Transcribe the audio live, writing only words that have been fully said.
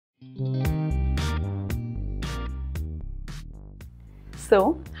So,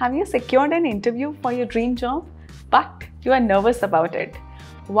 have you secured an interview for your dream job, but you are nervous about it?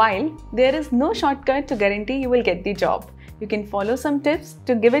 While there is no shortcut to guarantee you will get the job, you can follow some tips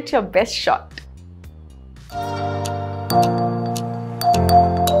to give it your best shot.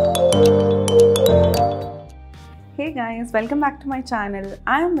 Hey guys, welcome back to my channel.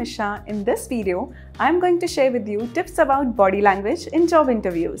 I am Misha. In this video, I am going to share with you tips about body language in job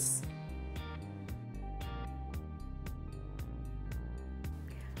interviews.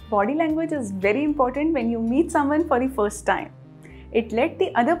 Body language is very important when you meet someone for the first time. It lets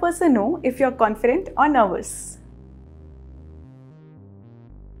the other person know if you're confident or nervous.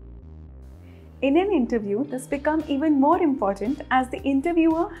 In an interview, this becomes even more important as the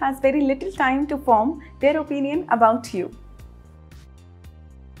interviewer has very little time to form their opinion about you.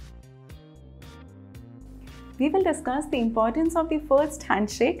 We will discuss the importance of the first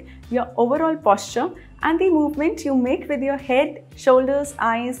handshake, your overall posture, and the movement you make with your head, shoulders,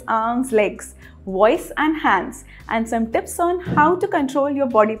 eyes, arms, legs, voice, and hands, and some tips on how to control your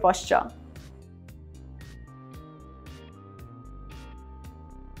body posture.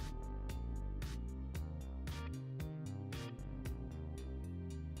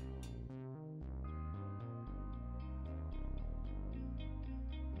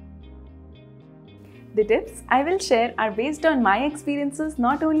 The tips I will share are based on my experiences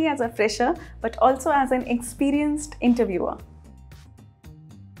not only as a fresher but also as an experienced interviewer.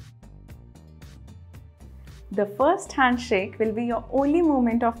 The first handshake will be your only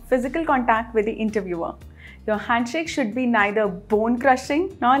moment of physical contact with the interviewer. Your handshake should be neither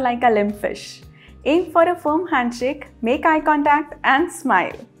bone-crushing nor like a limp fish. Aim for a firm handshake, make eye contact and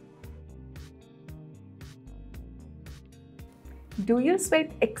smile. Do you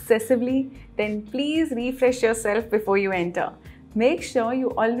sweat excessively? Then please refresh yourself before you enter. Make sure you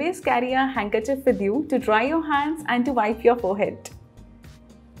always carry a handkerchief with you to dry your hands and to wipe your forehead.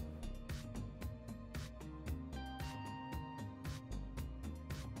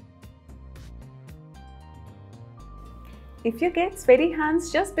 If you get sweaty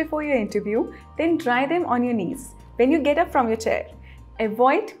hands just before your interview, then dry them on your knees when you get up from your chair.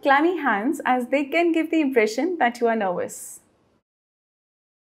 Avoid clammy hands as they can give the impression that you are nervous.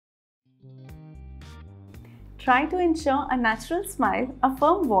 Try to ensure a natural smile, a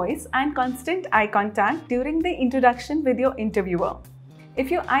firm voice, and constant eye contact during the introduction with your interviewer. If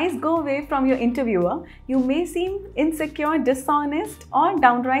your eyes go away from your interviewer, you may seem insecure, dishonest, or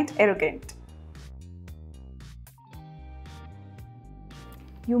downright arrogant.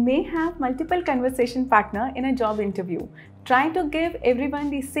 You may have multiple conversation partners in a job interview. Try to give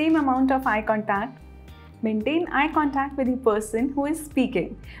everyone the same amount of eye contact. Maintain eye contact with the person who is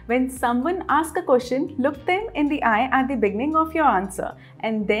speaking. When someone asks a question, look them in the eye at the beginning of your answer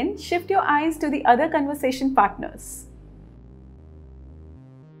and then shift your eyes to the other conversation partners.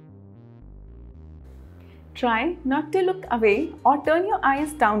 Try not to look away or turn your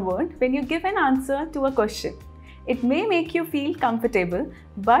eyes downward when you give an answer to a question. It may make you feel comfortable,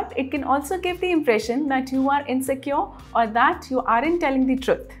 but it can also give the impression that you are insecure or that you aren't telling the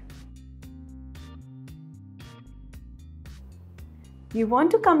truth. You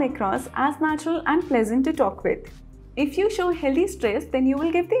want to come across as natural and pleasant to talk with. If you show healthy stress, then you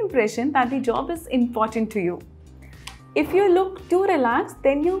will give the impression that the job is important to you. If you look too relaxed,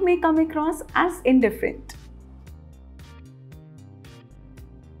 then you may come across as indifferent.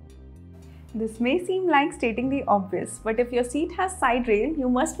 This may seem like stating the obvious, but if your seat has side rail, you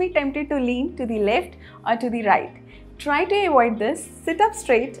must be tempted to lean to the left or to the right. Try to avoid this, sit up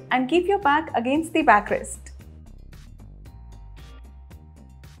straight and keep your back against the backrest.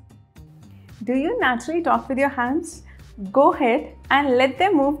 Do you naturally talk with your hands? Go ahead and let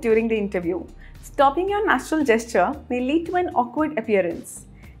them move during the interview. Stopping your natural gesture may lead to an awkward appearance.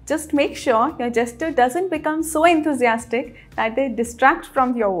 Just make sure your gesture doesn't become so enthusiastic that they distract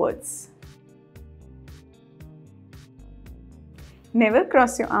from your words. Never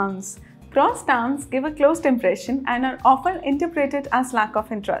cross your arms. Crossed arms give a closed impression and are often interpreted as lack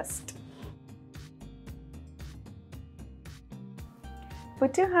of interest.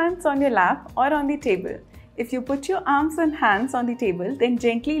 Put your hands on your lap or on the table. If you put your arms and hands on the table, then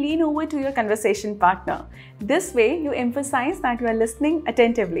gently lean over to your conversation partner. This way, you emphasize that you are listening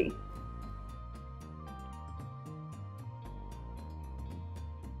attentively.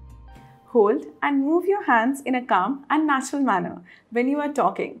 Hold and move your hands in a calm and natural manner when you are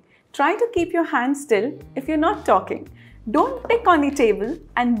talking. Try to keep your hands still if you're not talking. Don't tick on the table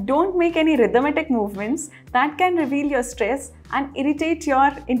and don't make any rhythmic movements that can reveal your stress and irritate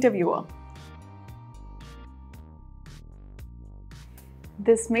your interviewer.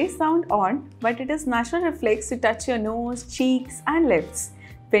 This may sound odd, but it is natural reflex to touch your nose, cheeks and lips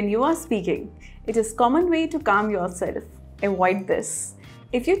when you are speaking. It is a common way to calm yourself. Avoid this.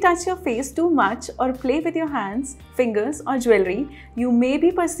 If you touch your face too much or play with your hands, fingers or jewelry, you may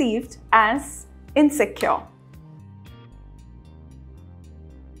be perceived as insecure.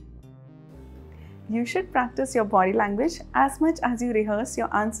 You should practice your body language as much as you rehearse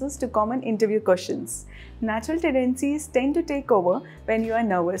your answers to common interview questions. Natural tendencies tend to take over when you are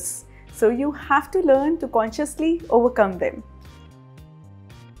nervous, so you have to learn to consciously overcome them.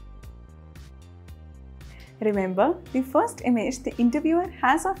 Remember, the first image the interviewer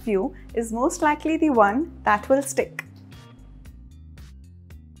has of you is most likely the one that will stick.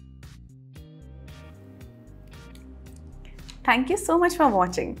 Thank you so much for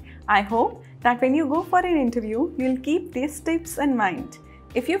watching. I hope that when you go for an interview, you'll keep these tips in mind.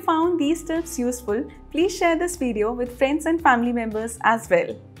 If you found these tips useful, please share this video with friends and family members as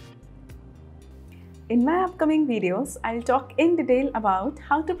well. In my upcoming videos, I'll talk in detail about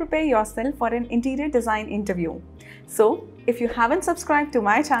how to prepare yourself for an interior design interview. So, if you haven't subscribed to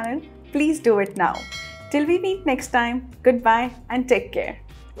my channel, please do it now. Till we meet next time, goodbye and take care.